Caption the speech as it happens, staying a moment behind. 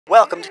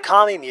Welcome to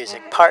Commie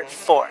Music Part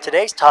 4.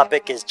 Today's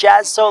topic is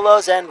jazz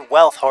solos and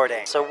wealth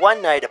hoarding. So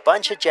one night a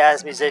bunch of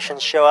jazz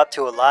musicians show up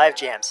to a live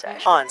jam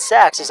session. On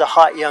sax is a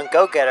hot young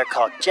go-getter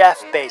called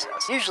Jeff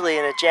Bezos. Usually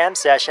in a jam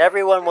sesh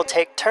everyone will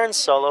take turns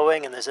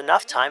soloing and there's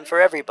enough time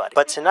for everybody.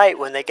 But tonight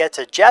when they get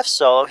to Jeff's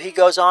solo, he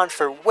goes on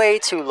for way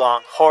too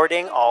long,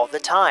 hoarding all the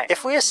time.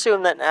 If we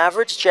assume that an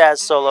average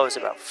jazz solo is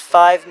about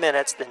 5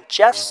 minutes, then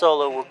Jeff's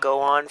solo will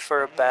go on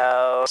for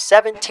about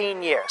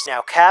 17 years.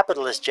 Now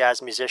capitalist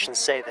jazz musicians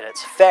say that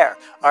it's fair,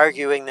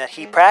 arguing that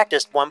he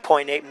practiced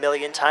 1.8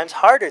 million times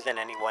harder than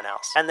anyone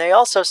else. And they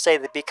also say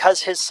that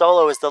because his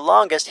solo is the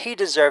longest, he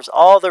deserves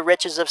all the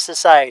riches of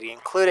society,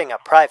 including a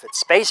private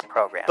space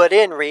program. But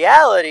in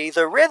reality,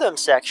 the rhythm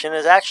section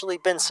has actually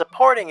been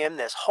supporting him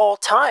this whole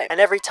time. And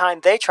every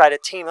time they try to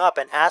team up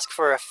and ask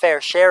for a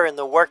fair share in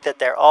the work that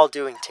they're all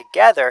doing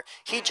together,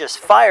 he just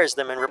fires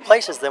them and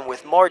replaces them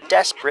with more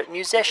desperate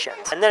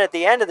musicians. And then at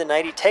the end of the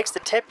night, he takes the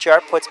tip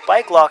jar, puts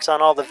bike locks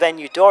on all the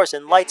venue doors,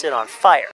 and lights it on fire.